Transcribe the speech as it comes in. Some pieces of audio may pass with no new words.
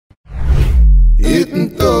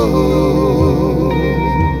Iththo.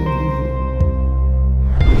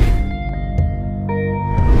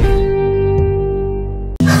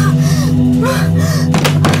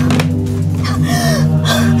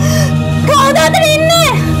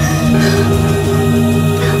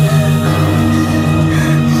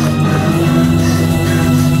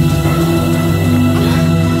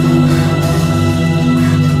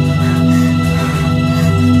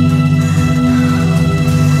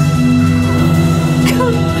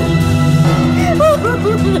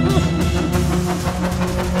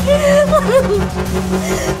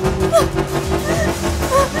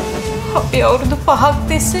 අපි අවුරුදු 5ක්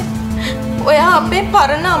තිස්සේ ඔයා අපේ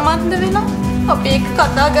පරණ අමන්ද වෙලා අපි එක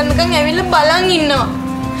කතා කරනකන් ඇවිල්ලා බලන් ඉන්නවා.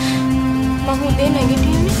 මම උදේ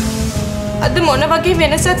නැගිටින්නේ. අද මොන වගේ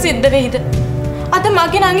වෙනසක් සිද්ධ වෙයිද? අද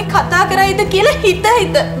මගේ නංගි කතා කරයිද කියලා හිත.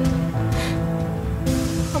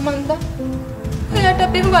 අමන්දා ඔයාට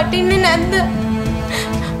අපි වටින්නේ නැද්ද?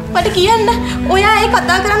 මට කියන්න. ඔයා ඒ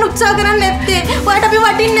කතා කරන්න උත්සාහ කරන්නේ නැත්තේ. ඔයාට අපි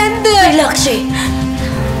වටින්නේ නැද්ද? රිලැක්ෂේ.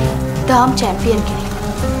 තාම් චැම්පියන් කෙනෙක්.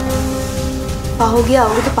 පහුගිය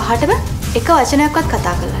අවුරුදු 5ටම එක වචනයක්වත්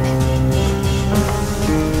කතා කරලා නැහැ.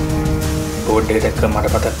 බෝඩ් එක දැක්ක මට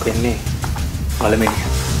මතක් වෙන්නේ අලමිනිය.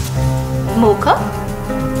 මොක?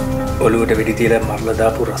 ඔළුවට වෙඩි තියලා මරලා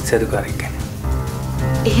දාපු රස්සාදුකාරයෙක් ගැන.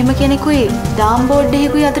 එහෙම කෙනෙකුයි දාම් බෝඩ්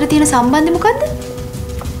එකකුයි අතර තියෙන සම්බන්ධය මොකද්ද?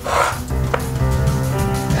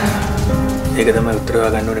 ඒක තමයි උත්තර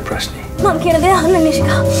හොයාගන්න ඕනේ ප්‍රශ්නේ. මං කියන දේ අහන්න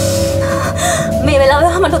නිෂිකා. මේ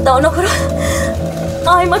වෙලාවේ මට උදව් නොකරොත්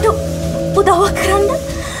ආයි මට උදව්වක් කරන්න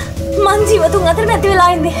මං ජීවතුන් අතර නැති වෙලා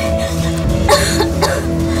ඉන්නේ.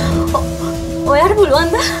 ඔයාට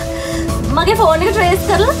පුළුවන්ද මගේ ෆෝන් එක ට්‍රේස්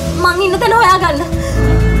කරලා මං ඉන්න තැන හොයාගන්න?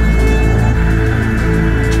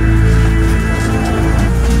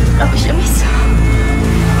 අවශ්‍ය මිස්.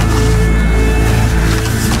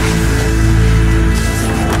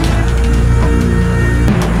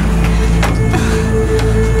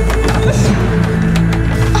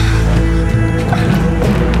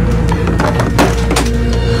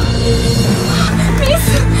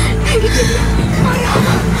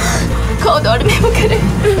 කවුද මෙහෙම කරේ?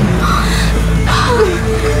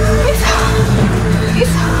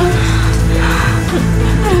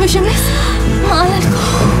 අවශ්‍ය මිස්.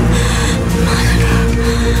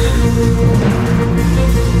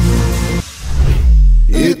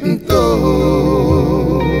 Iththo.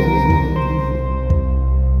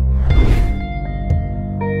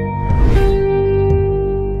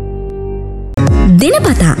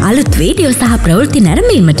 දිනපතා අලුත් වීඩියෝ සහ ප්‍රවෘත්ති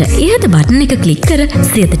නැරඹීමට ඉහත බටන් එක ක්ලික් කර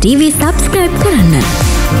සියත TV සබ්ස්ක්‍රයිබ් කරන්න.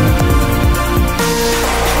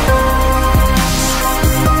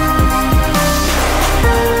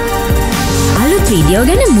 අලුත් වීඩියෝ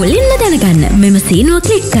ගැන මුලින්ම දැනගන්න මෙම සීනුව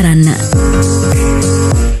ක්ලික් කරන්න.